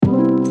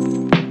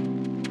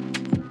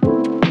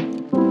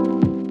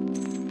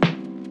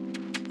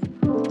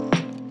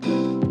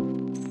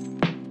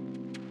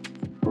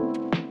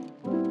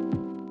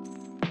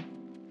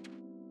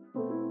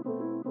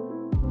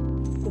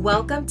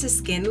Welcome to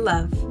Skin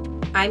Love.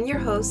 I'm your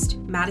host,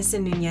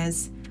 Madison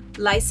Nunez,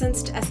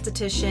 licensed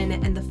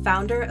esthetician and the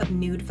founder of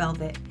Nude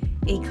Velvet,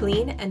 a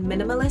clean and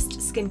minimalist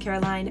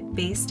skincare line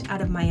based out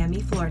of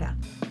Miami, Florida.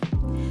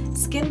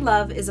 Skin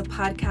Love is a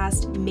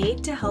podcast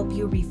made to help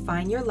you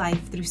refine your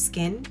life through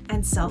skin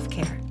and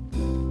self-care.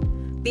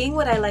 Being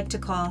what I like to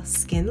call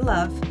Skin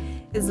Love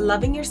is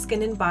loving your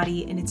skin and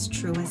body in its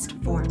truest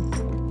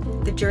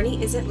form. The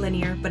journey isn't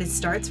linear, but it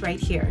starts right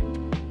here.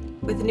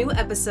 With new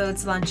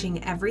episodes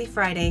launching every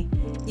Friday,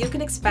 you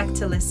can expect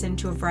to listen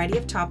to a variety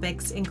of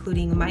topics,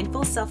 including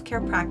mindful self-care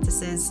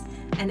practices,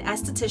 an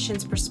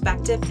esthetician's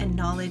perspective and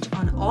knowledge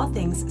on all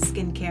things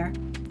skincare,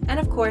 and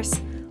of course,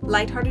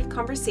 lighthearted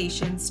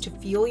conversations to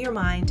fuel your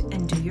mind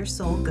and do your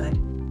soul good.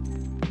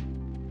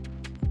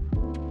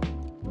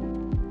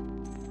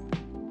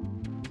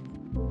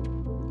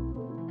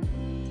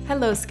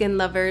 Hello, skin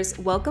lovers.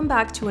 Welcome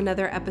back to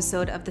another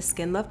episode of the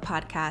Skin Love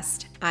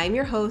Podcast. I'm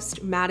your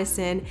host,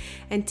 Madison,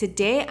 and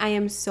today I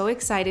am so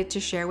excited to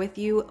share with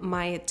you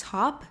my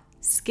top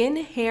skin,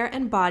 hair,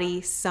 and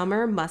body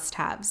summer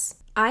must-haves.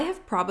 I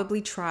have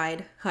probably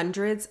tried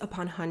hundreds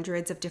upon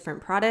hundreds of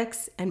different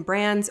products and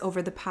brands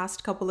over the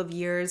past couple of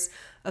years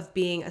of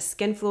being a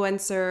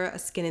skinfluencer, a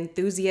skin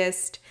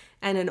enthusiast,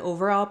 and an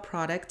overall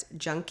product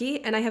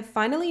junkie, and I have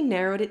finally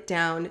narrowed it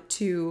down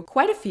to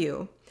quite a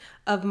few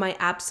of my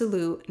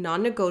absolute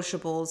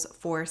non-negotiables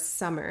for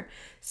summer.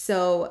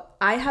 So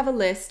I have a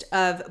list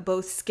of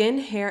both skin,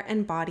 hair,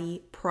 and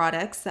body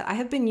products that I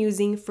have been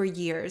using for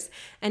years.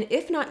 And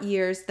if not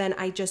years, then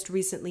I just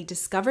recently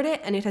discovered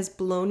it and it has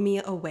blown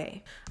me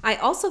away. I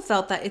also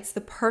felt that it's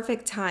the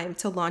perfect time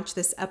to launch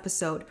this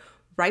episode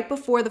right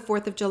before the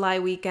 4th of July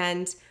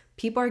weekend.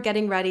 People are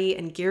getting ready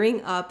and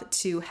gearing up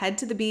to head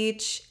to the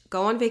beach,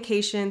 go on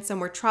vacation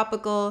somewhere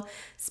tropical,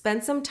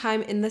 spend some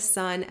time in the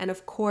sun, and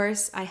of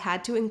course, I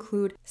had to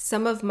include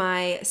some of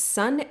my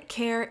sun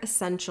care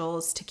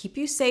essentials to keep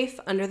you safe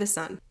under the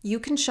sun. You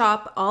can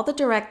shop all the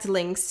direct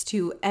links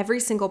to every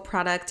single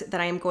product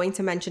that I am going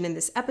to mention in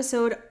this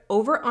episode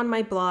over on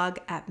my blog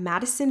at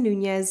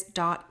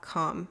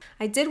madisonnunez.com.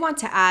 I did want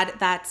to add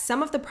that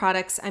some of the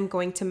products I'm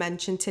going to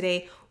mention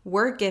today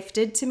were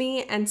gifted to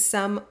me and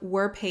some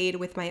were paid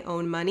with my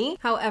own money.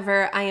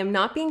 However, I am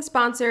not being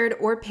sponsored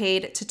or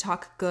paid to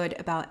talk good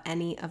about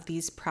any of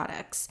these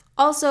products.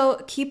 Also,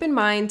 keep in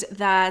mind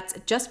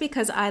that just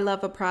because I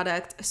love a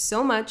product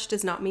so much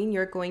does not mean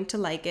you're going to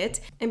like it.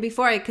 And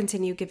before I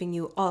continue giving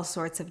you all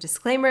sorts of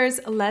disclaimers,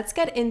 let's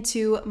get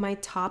into my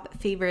top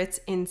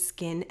favorites in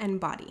skin and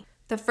body.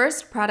 The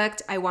first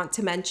product I want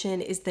to mention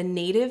is the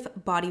Native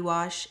Body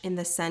Wash in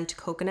the scent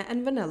Coconut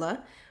and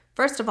Vanilla.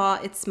 First of all,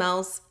 it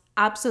smells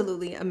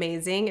absolutely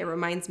amazing. It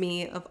reminds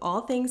me of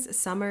all things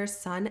summer,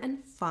 sun,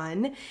 and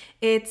fun.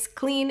 It's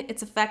clean,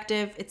 it's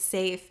effective, it's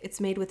safe,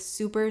 it's made with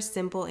super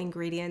simple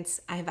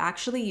ingredients. I have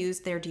actually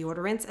used their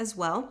deodorants as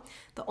well.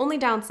 The only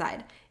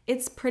downside,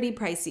 it's pretty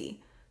pricey.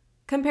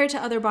 Compared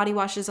to other body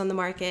washes on the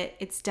market,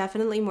 it's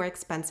definitely more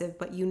expensive,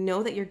 but you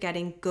know that you're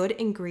getting good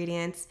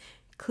ingredients,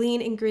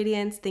 clean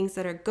ingredients, things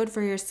that are good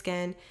for your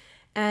skin,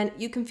 and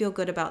you can feel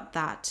good about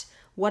that.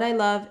 What I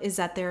love is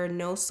that there are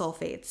no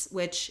sulfates,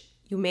 which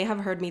you may have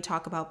heard me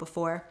talk about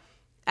before.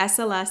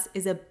 SLS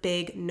is a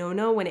big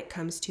no-no when it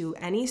comes to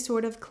any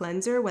sort of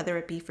cleanser, whether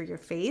it be for your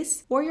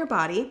face or your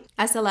body.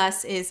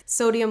 SLS is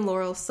sodium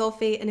lauryl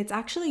sulfate, and it's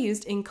actually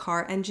used in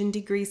car engine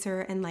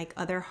degreaser and like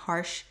other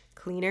harsh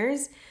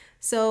cleaners.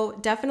 So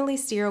definitely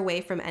steer away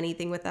from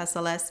anything with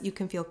SLS. You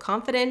can feel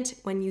confident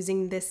when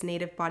using this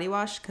Native Body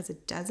Wash because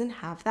it doesn't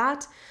have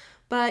that,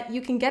 but you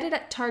can get it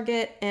at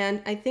Target,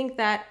 and I think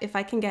that if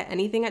I can get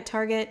anything at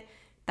Target,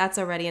 that's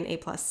already an A+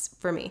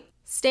 for me.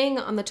 Staying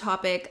on the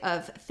topic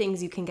of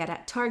things you can get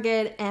at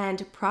Target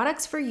and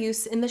products for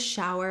use in the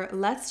shower,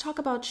 let's talk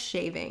about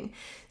shaving.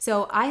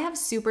 So I have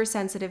super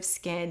sensitive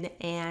skin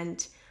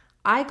and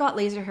I got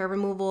laser hair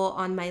removal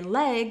on my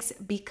legs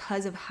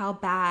because of how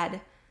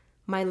bad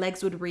my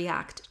legs would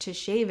react to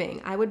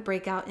shaving. I would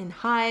break out in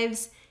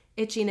hives,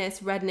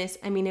 itchiness, redness.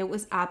 I mean, it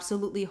was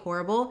absolutely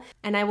horrible.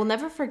 And I will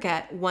never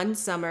forget one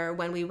summer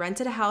when we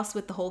rented a house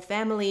with the whole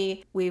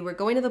family. We were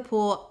going to the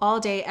pool all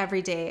day,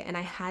 every day, and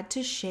I had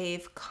to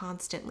shave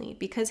constantly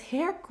because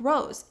hair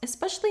grows,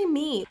 especially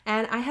me.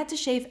 And I had to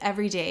shave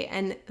every day.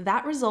 And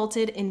that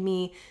resulted in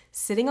me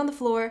sitting on the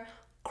floor,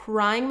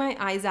 crying my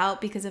eyes out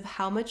because of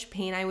how much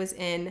pain I was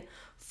in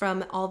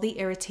from all the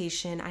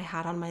irritation I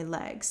had on my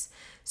legs.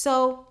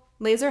 So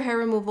laser hair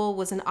removal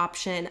was an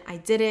option. I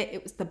did it.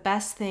 It was the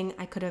best thing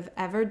I could have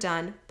ever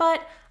done.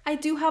 But I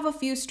do have a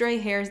few stray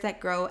hairs that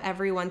grow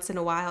every once in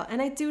a while,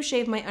 and I do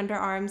shave my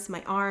underarms,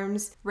 my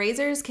arms.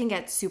 Razors can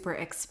get super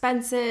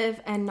expensive,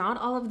 and not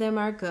all of them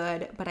are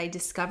good, but I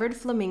discovered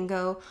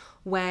Flamingo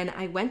when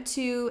I went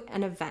to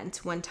an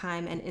event one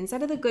time, and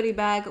inside of the goodie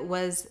bag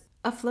was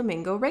a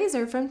Flamingo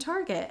razor from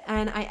Target,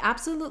 and I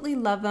absolutely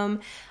love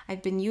them.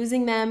 I've been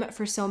using them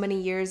for so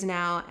many years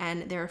now,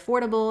 and they're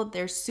affordable,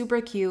 they're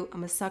super cute.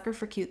 I'm a sucker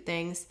for cute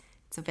things.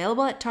 It's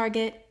available at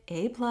Target,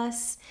 A+,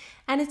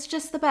 and it's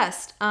just the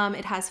best.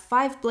 It has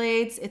 5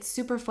 blades, it's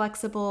super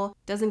flexible,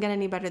 doesn't get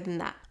any better than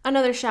that.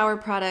 Another shower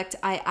product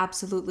I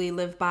absolutely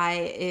live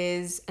by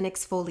is an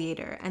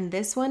exfoliator, and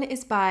this one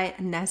is by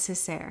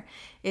Necessaire.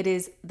 It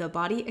is the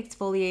body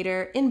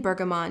exfoliator in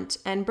bergamot,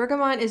 and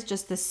bergamot is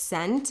just the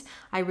scent.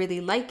 I really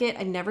like it.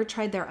 I've never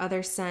tried their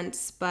other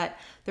scents, but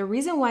the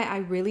reason why I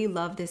really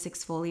love this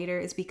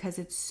exfoliator is because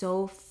it's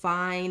so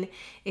fine,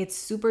 it's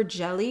super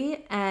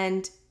jelly,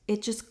 and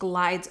it just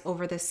glides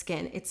over the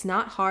skin. It's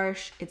not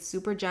harsh, it's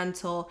super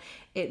gentle,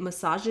 it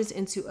massages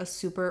into a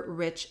super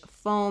rich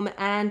foam,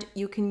 and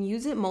you can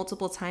use it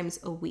multiple times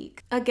a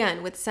week.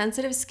 Again, with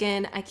sensitive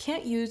skin, I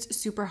can't use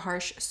super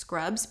harsh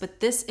scrubs, but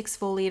this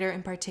exfoliator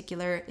in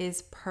particular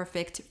is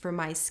perfect for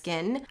my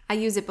skin. I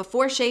use it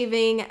before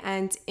shaving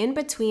and in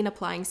between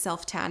applying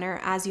self-tanner.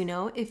 As you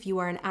know, if you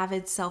are an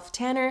avid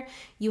self-tanner,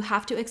 you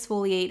have to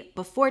exfoliate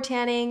before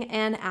tanning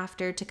and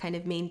after to kind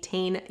of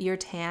maintain your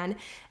tan.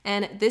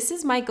 And this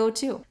is my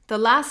go-to. The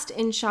last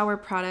in-shower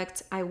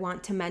product I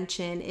want to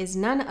mention is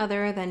none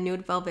other than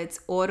Nude Velvet's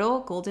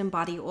Oro Golden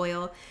Body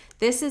Oil.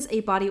 This is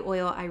a body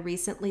oil I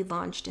recently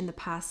launched in the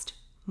past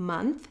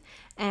month,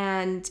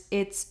 and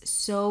it's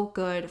so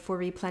good for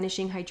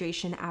replenishing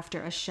hydration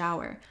after a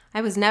shower. I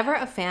was never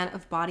a fan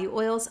of body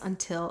oils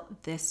until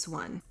this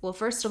one. Well,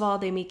 first of all,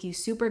 they make you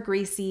super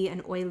greasy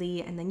and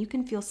oily, and then you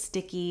can feel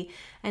sticky,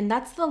 and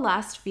that's the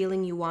last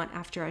feeling you want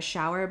after a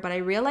shower, but I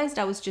realized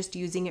I was just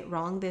using it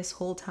wrong this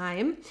whole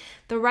time.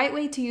 The right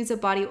way to use a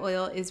body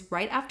oil is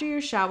right after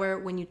your shower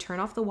when you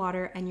turn off the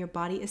water and your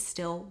body is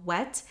still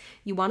wet.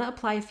 You want to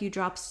apply a few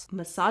drops,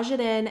 massage it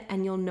in,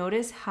 and you'll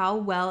notice how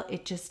well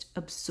it just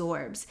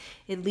absorbs.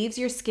 It leaves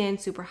your skin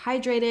super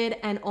hydrated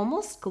and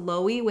almost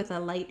glowy with a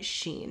light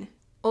sheen.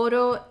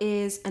 Oro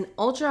is an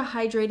ultra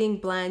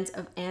hydrating blend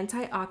of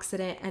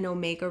antioxidant and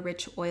omega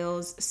rich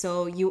oils,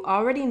 so you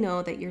already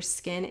know that your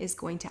skin is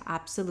going to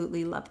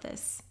absolutely love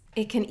this.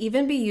 It can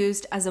even be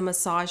used as a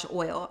massage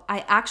oil.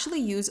 I actually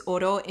use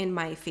Oro in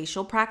my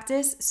facial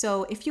practice,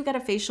 so if you get a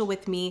facial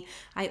with me,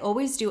 I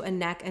always do a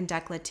neck and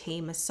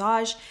décolleté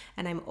massage,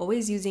 and I'm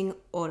always using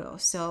Oro.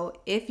 So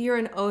if you're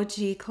an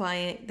OG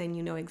client, then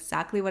you know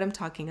exactly what I'm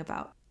talking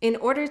about. In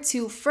order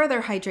to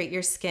further hydrate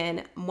your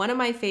skin, one of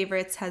my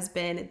favorites has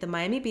been the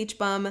Miami Beach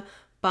Bum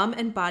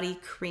and Body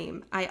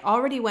Cream. I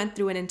already went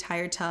through an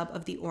entire tub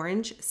of the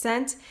orange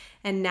scent,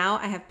 and now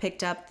I have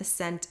picked up the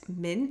scent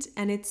mint,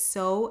 and it's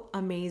so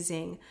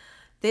amazing.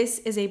 This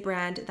is a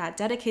brand that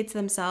dedicates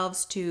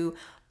themselves to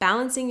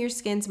balancing your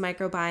skin's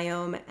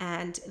microbiome,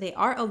 and they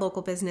are a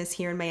local business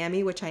here in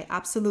Miami, which I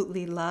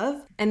absolutely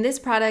love. And this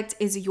product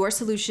is your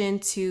solution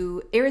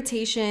to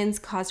irritations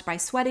caused by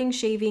sweating,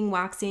 shaving,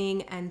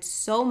 waxing, and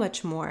so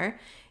much more.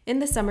 In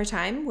the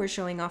summertime, we're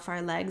showing off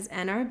our legs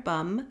and our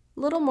bum a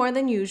little more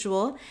than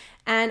usual.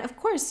 And of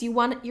course, you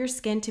want your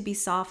skin to be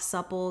soft,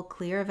 supple,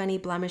 clear of any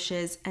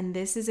blemishes, and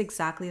this is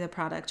exactly the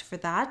product for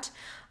that.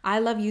 I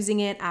love using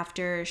it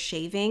after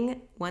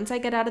shaving. Once I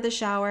get out of the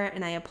shower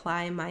and I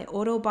apply my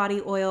Oro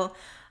body oil,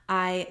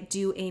 I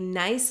do a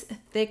nice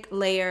thick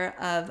layer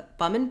of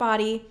bum and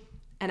body,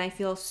 and I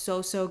feel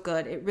so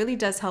good. It really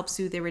does help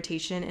soothe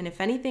irritation, and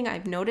if anything,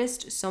 I've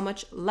noticed so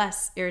much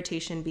less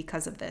irritation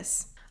because of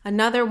this.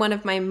 Another one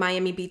of my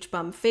Miami Beach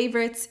Bum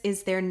favorites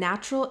is their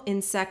natural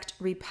insect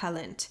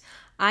repellent.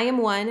 I am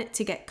one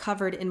to get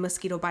covered in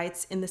mosquito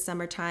bites in the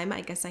summertime.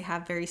 I guess I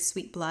have very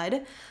sweet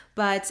blood,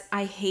 but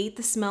I hate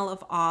the smell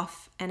of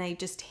off, and I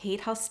just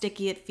hate how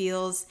sticky it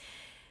feels.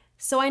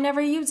 So I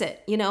never use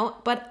it,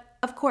 but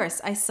of course,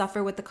 I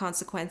suffer with the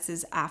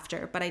consequences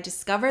after, but I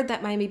discovered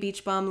that Miami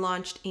Beach Bum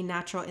launched a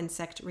natural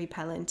insect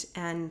repellent,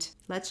 and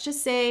let's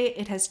just say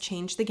it has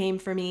changed the game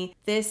for me.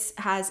 This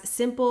has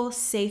simple,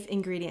 safe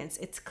ingredients.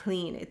 It's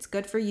clean, it's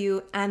good for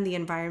you and the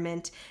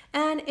environment,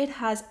 and it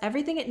has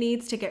everything it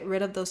needs to get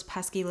rid of those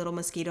pesky little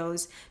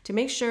mosquitoes to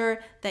make sure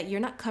that you're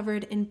not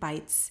covered in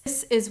bites.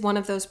 This is one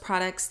of those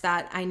products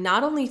that I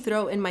not only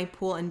throw in my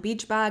pool and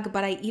beach bag,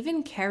 but I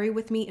even carry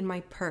with me in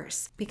my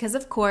purse. Because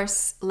of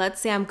course, let's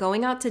say I'm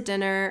going out to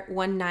dinner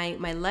one night,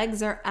 my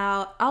legs are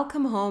out, I'll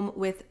come home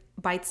with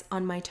bites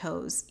on my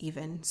toes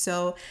even.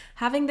 So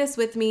having this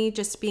with me,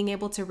 just being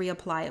able to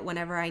reapply it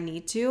whenever I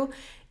need to,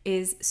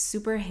 is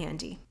super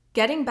handy.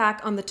 Getting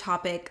back on the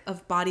topic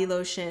of body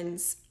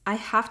lotions, I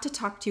have to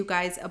talk to you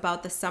guys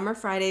about the Summer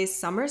Fridays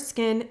Summer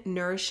Skin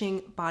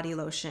Nourishing Body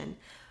Lotion.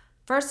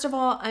 First of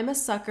all, I'm a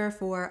sucker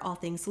for all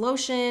things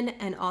lotion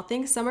and all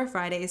things Summer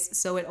Fridays,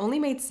 so it only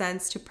made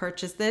sense to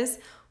purchase this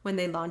when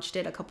they launched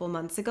it a couple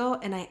months ago,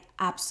 and I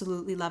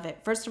absolutely love it.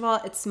 First of all,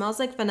 it smells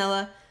like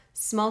vanilla,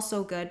 smells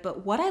so good,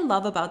 but what I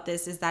love about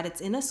this is that it's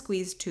in a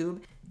squeeze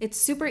tube. It's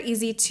super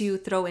easy to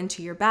throw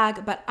into your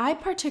bag, but I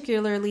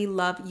particularly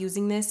love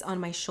using this on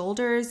my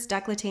shoulders,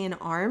 décolleté, and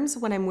arms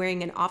when I'm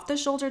wearing an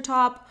off-the-shoulder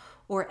top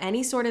or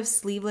any sort of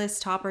sleeveless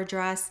top or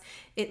dress.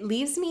 It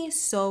leaves me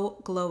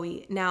so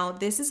glowy. Now,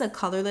 this is a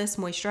colorless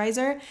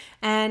moisturizer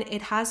and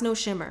it has no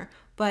shimmer,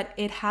 but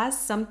it has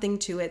something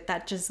to it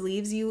that just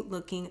leaves you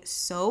looking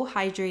so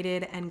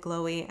hydrated and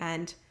glowy,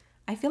 and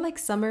I feel like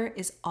summer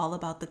is all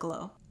about the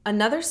glow.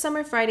 Another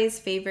Summer Fridays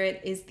favorite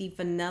is the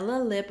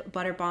Vanilla Lip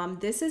Butter Balm.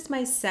 This is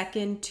my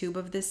second tube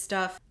of this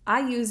stuff.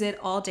 I use it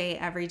all day,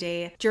 every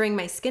day. During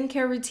my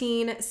skincare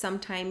routine,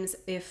 sometimes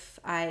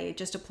if I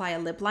just apply a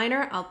lip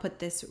liner, I'll put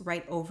this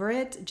right over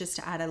it just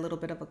to add a little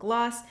bit of a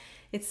gloss.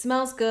 It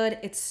smells good.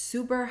 It's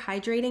super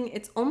hydrating.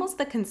 It's almost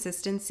the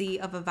consistency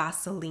of a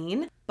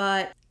Vaseline,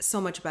 but so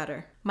much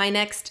better. My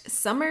next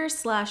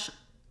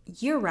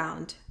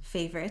summer/year-round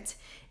favorite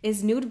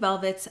is Nude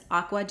Velvet's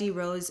Aqua di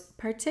Rose,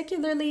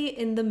 particularly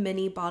in the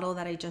mini bottle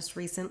that I just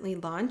recently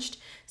launched.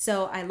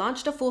 So I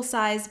launched a full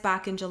size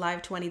back in July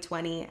of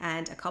 2020,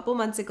 and a couple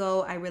months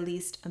ago, I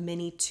released a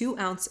mini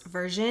 2-ounce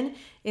version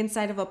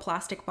inside of a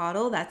plastic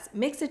bottle that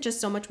makes it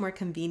just so much more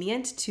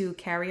convenient to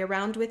carry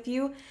around with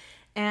you.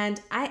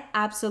 And I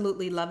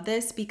absolutely love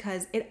this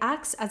because it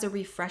acts as a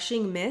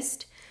refreshing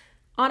mist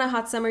on a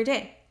hot summer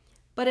day.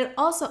 But it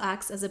also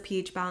acts as a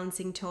pH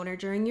balancing toner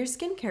during your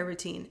skincare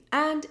routine.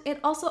 And it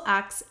also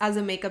acts as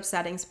a makeup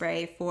setting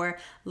spray for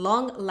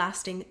long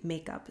lasting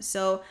makeup.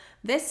 So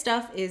this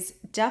stuff is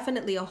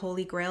definitely a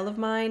holy grail of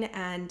mine.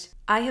 And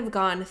I have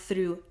gone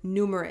through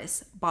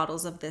numerous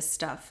bottles of this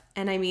stuff.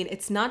 And I mean,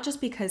 it's not just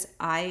because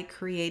I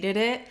created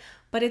it,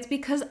 but it's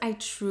because I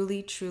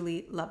truly,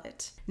 truly love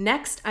it.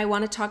 Next, I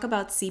want to talk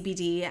about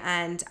CBD,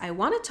 and I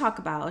want to talk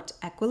about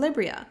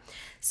Equilibria.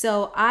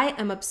 So I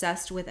am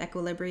obsessed with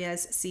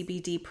Equilibria's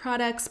CBD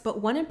products, but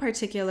one in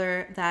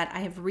particular that I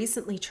have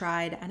recently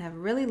tried and have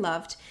really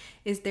loved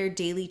is their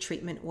daily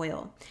treatment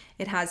oil.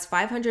 It has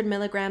 500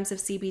 milligrams of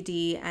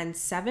CBD and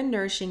 7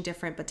 nourishing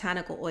different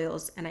botanical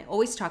oils. And I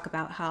always talk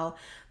about how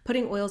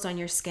putting oils on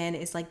your skin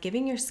is like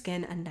giving your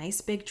skin a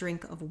nice big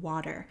drink of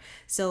water.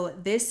 So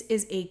this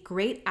is a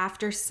great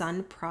after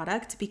sun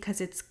product because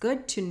it's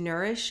good to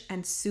nourish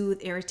and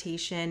soothe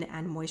irritation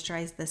and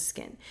moisturize the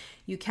skin.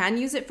 You can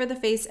use it for the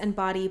face and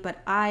body,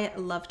 but I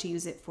love to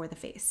use it for the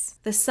face.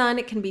 The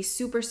sun can be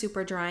super,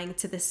 super drying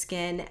to the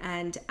skin,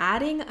 and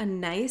adding a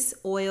nice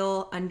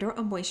oil under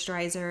a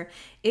moisturizer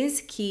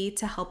is key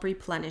to help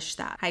replenish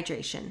that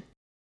hydration.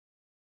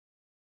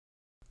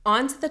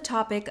 On to the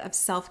topic of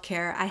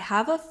self-care, I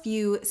have a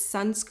few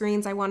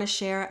sunscreens I want to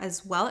share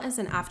as well as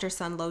an after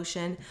sun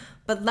lotion,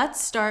 but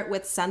let's start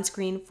with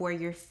sunscreen for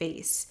your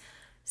face.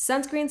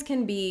 Sunscreens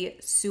can be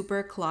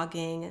super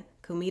clogging,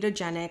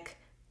 comedogenic,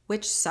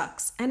 which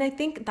sucks. And I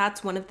think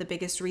that's one of the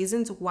biggest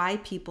reasons why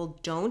people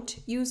don't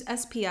use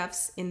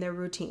SPFs in their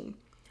routine.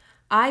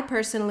 I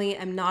personally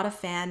am not a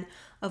fan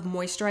of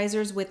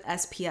moisturizers with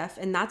SPF,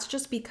 and that's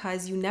just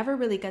because you never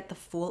really get the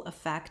full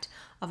effect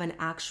of an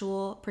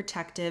actual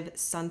protective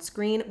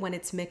sunscreen when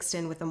it's mixed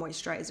in with a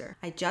moisturizer.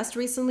 I just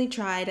recently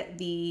tried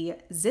the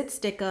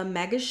Zitsticka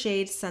Mega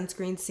Shade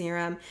Sunscreen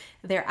Serum.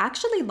 They're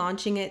actually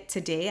launching it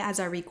today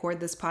as I record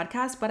this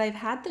podcast, but I've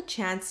had the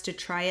chance to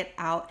try it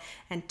out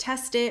and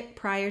test it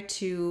prior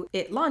to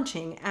it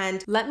launching.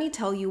 And let me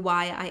tell you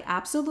why I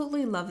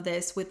absolutely love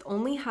this with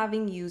only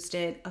having used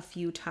it a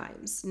few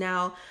times.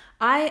 Now,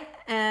 I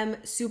am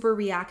super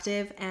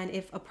reactive, and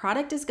if a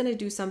product is going to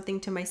do something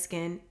to my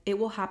skin, it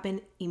will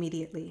happen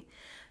immediately.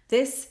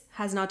 This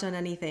has not done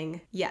anything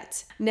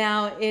yet.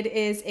 Now, it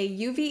is a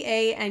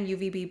UVA and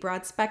UVB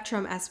broad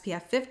spectrum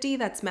SPF 50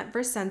 that's meant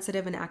for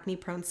sensitive and acne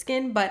prone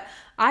skin, but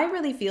I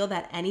really feel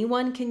that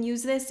anyone can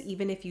use this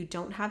even if you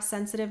don't have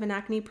sensitive and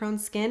acne prone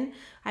skin.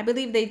 I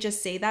believe they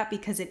just say that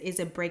because it is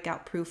a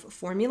breakout proof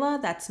formula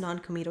that's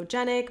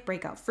non-comedogenic,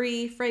 breakout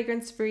free,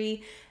 fragrance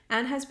free,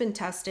 and has been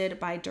tested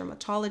by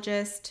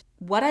dermatologists.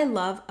 What I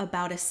love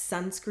about a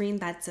sunscreen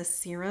that's a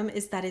serum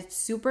is that it's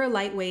super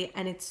lightweight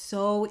and it's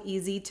so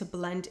easy to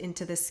blend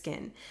into the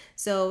skin.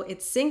 So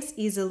it sinks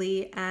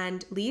easily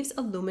and leaves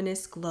a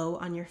luminous glow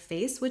on your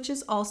face, which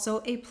is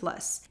also a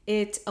plus.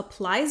 It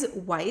applies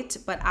white,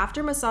 but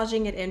after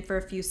massaging it in for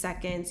a few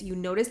seconds, you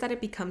notice that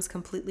it becomes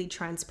completely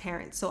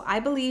transparent. So I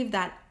believe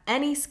that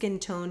any skin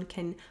tone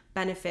can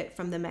benefit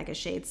from the Mega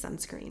Shade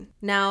sunscreen.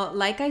 Now,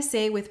 like I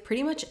say with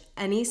pretty much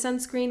any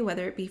sunscreen,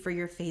 whether it be for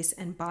your face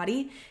and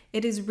body,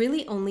 it is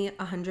really only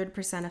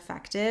 100%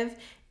 effective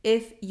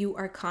if you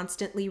are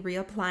constantly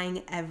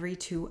reapplying every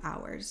 2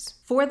 hours.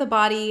 For the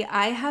body,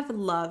 I have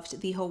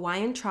loved the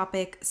Hawaiian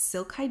Tropic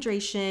Silk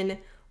Hydration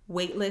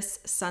Weightless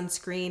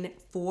Sunscreen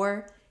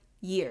for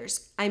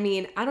years. I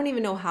mean, I don't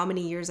even know how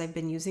many years I've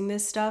been using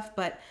this stuff,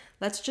 but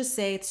let's just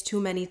say it's too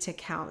many to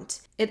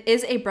count. It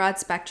is a broad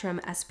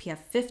spectrum SPF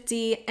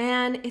 50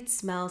 and it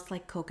smells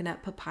like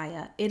coconut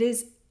papaya. It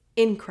is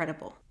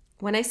incredible.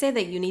 When I say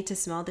that you need to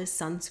smell this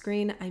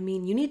sunscreen, I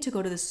mean you need to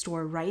go to the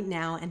store right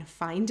now and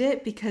find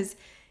it because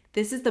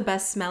this is the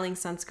best smelling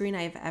sunscreen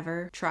I have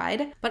ever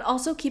tried. But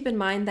also keep in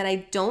mind that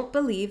I don't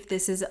believe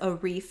this is a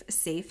reef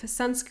safe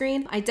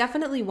sunscreen. I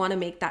definitely want to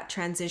make that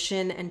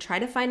transition and try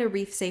to find a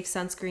reef safe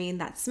sunscreen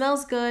that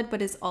smells good,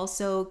 but is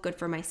also good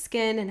for my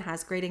skin and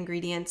has great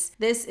ingredients.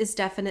 This is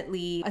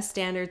definitely a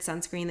standard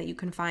sunscreen that you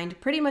can find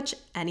pretty much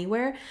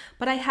anywhere,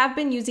 but I have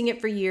been using it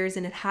for years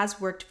and it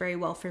has worked very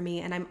well for me.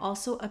 And I'm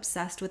also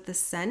obsessed with the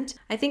scent.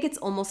 I think it's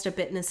almost a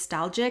bit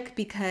nostalgic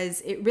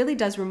because it really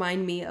does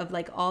remind me of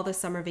like all the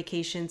summer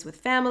vacations with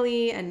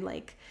family and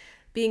like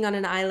being on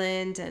an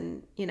island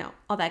and,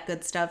 all that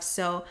good stuff.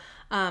 So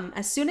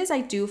as soon as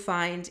I do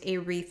find a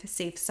reef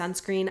safe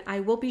sunscreen, I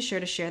will be sure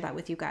to share that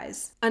with you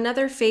guys.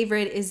 Another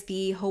favorite is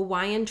the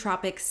Hawaiian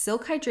Tropic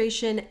Silk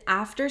Hydration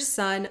After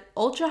Sun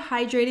Ultra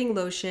Hydrating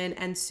Lotion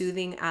and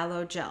Soothing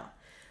Aloe Gel.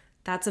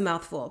 That's a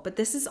mouthful, but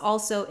this is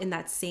also in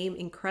that same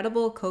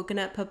incredible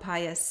coconut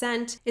papaya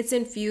scent. It's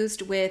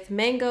infused with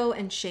mango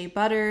and shea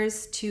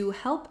butters to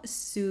help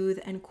soothe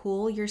and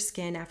cool your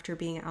skin after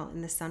being out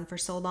in the sun for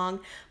so long.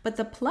 But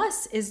the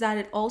plus is that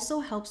it also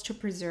helps to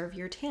preserve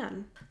your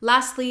tan.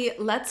 Lastly,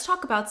 let's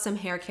talk about some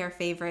hair care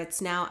favorites.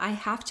 Now, I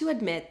have to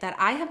admit that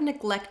I have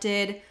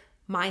neglected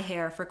my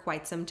hair for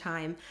quite some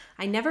time.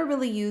 I never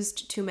really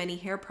used too many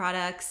hair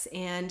products,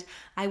 and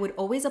I would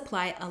always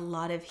apply a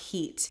lot of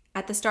heat.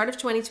 At the start of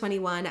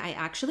 2021, I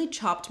actually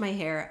chopped my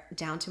hair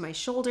down to my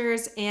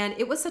shoulders, and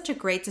it was such a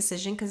great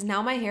decision because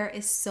now my hair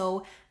is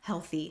so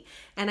healthy.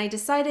 And I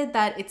decided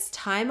that it's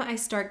time I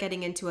start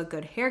getting into a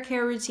good hair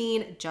care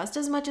routine. Just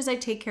as much as I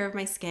take care of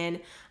my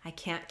skin, I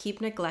can't keep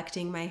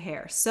neglecting my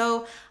hair.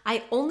 So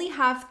I only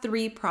have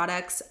 3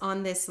 products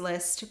on this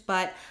list,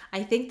 but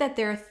I think that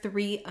there are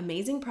 3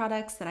 amazing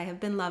products that I have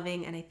been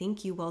loving, and I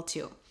think you will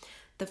too.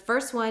 The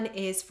first one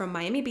is from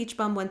Miami Beach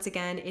Bum. Once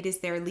again, it is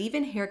their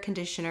leave-in hair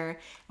conditioner.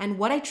 And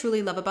what I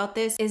truly love about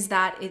this is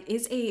that it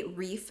is a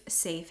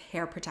reef-safe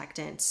hair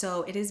protectant.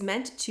 So it is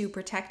meant to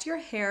protect your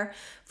hair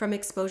from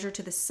exposure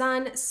to the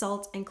sun,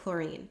 salt, and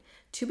chlorine.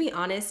 To be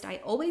honest, I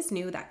always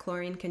knew that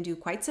chlorine can do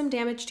quite some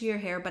damage to your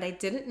hair, but I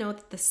didn't know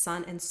that the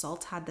sun and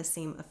salt had the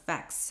same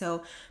effects.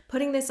 So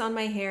putting this on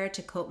my hair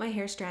to coat my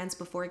hair strands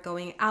before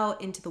going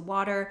out into the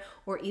water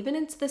or even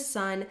into the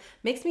sun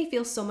makes me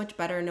feel so much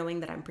better knowing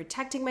that I'm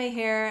protecting my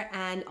hair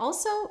and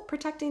also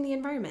protecting the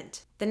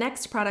environment. The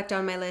next product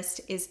on my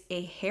list is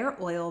a hair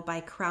oil by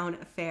Crown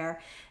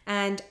Affair,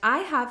 and I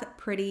have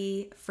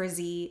pretty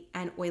frizzy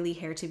and oily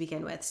hair to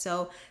begin with.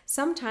 So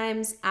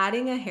sometimes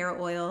adding a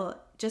hair oil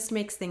just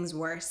makes things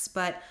worse,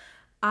 but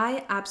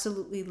I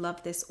absolutely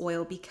love this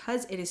oil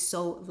because it is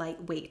so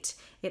lightweight.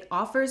 It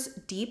offers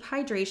deep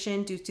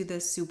hydration due to the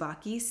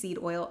Tsubaki seed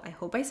oil. I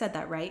hope I said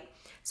that right.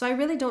 So I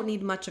really don't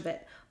need much of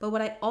it. But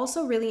what I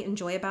also really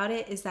enjoy about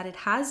it is that it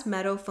has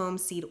meadow foam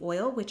seed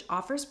oil, which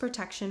offers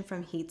protection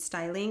from heat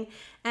styling.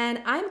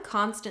 And I'm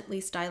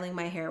constantly styling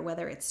my hair,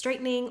 whether it's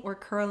straightening or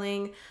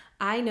curling.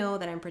 I know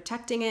that I'm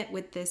protecting it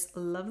with this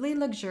lovely,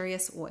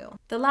 luxurious oil.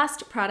 The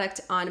last product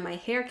on my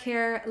hair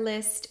care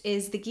list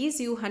is the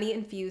Gisou Honey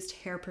Infused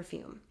Hair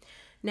Perfume.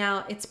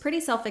 Now, it's pretty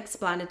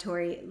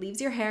self-explanatory. It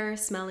leaves your hair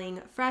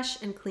smelling fresh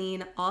and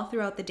clean all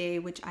throughout the day,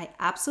 which I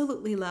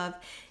absolutely love.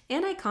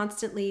 And I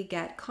constantly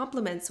get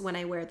compliments when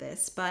I wear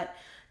this. But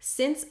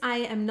since I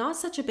am not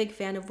such a big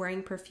fan of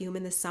wearing perfume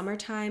in the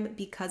summertime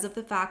because of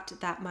the fact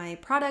that my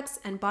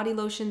products and body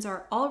lotions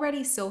are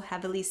already so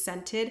heavily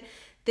scented,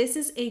 this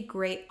is a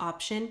great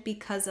option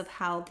because of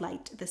how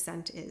light the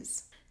scent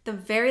is. The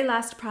very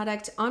last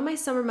product on my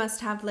summer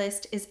must-have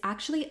list is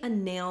actually a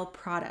nail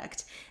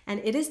product, and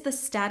it is the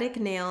Static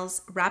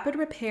Nails Rapid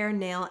Repair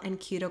Nail and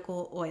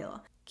Cuticle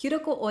Oil.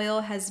 Cuticle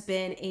oil has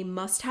been a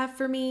must-have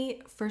for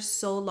me for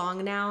so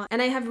long now, and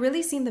I have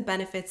really seen the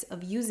benefits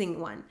of using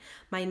one.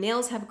 My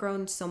nails have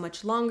grown so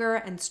much longer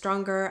and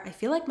stronger. I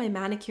feel like my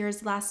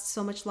manicures last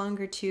so much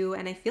longer too,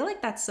 and I feel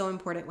like that's so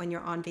important when you're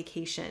on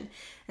vacation,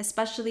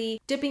 especially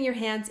dipping your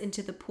hands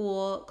into the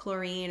pool,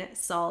 chlorine,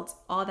 salt,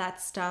 all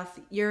that stuff.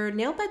 Your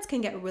nail beds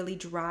can get really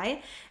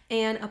dry,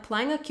 and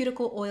applying a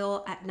cuticle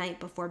oil at night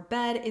before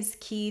bed is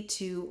key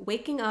to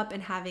waking up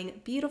and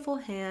having beautiful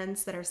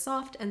hands that are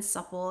soft and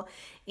supple.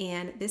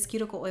 And this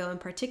cuticle oil in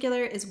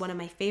particular is one of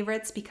my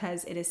favorites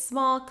because it is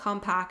small,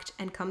 compact,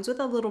 and comes with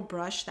a little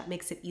brush that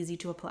makes it easy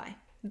to apply.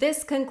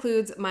 This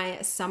concludes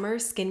my summer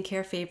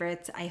skincare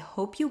favorites. I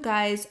hope you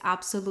guys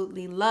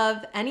absolutely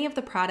love any of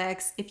the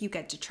products if you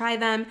get to try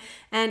them.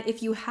 And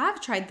if you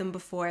have tried them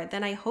before,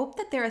 then I hope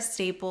that they're a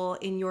staple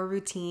in your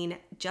routine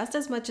just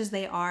as much as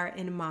they are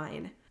in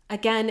mine.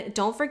 Again,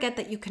 don't forget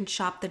that you can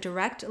shop the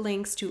direct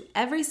links to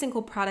every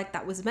single product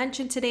that was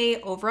mentioned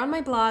today over on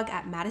my blog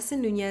at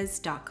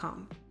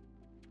madisonnunez.com.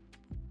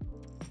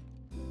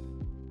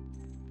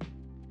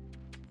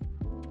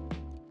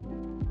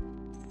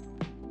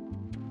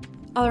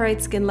 All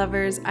right, skin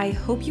lovers, I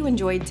hope you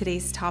enjoyed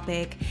today's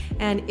topic.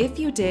 And if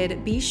you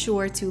did, be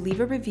sure to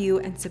leave a review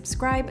and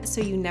subscribe so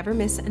you never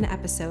miss an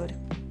episode.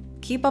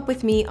 Keep up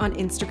with me on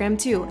Instagram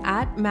too,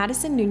 at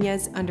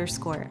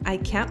MadisonNunez_. I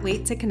can't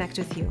wait to connect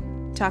with you.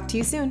 Talk to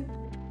you soon.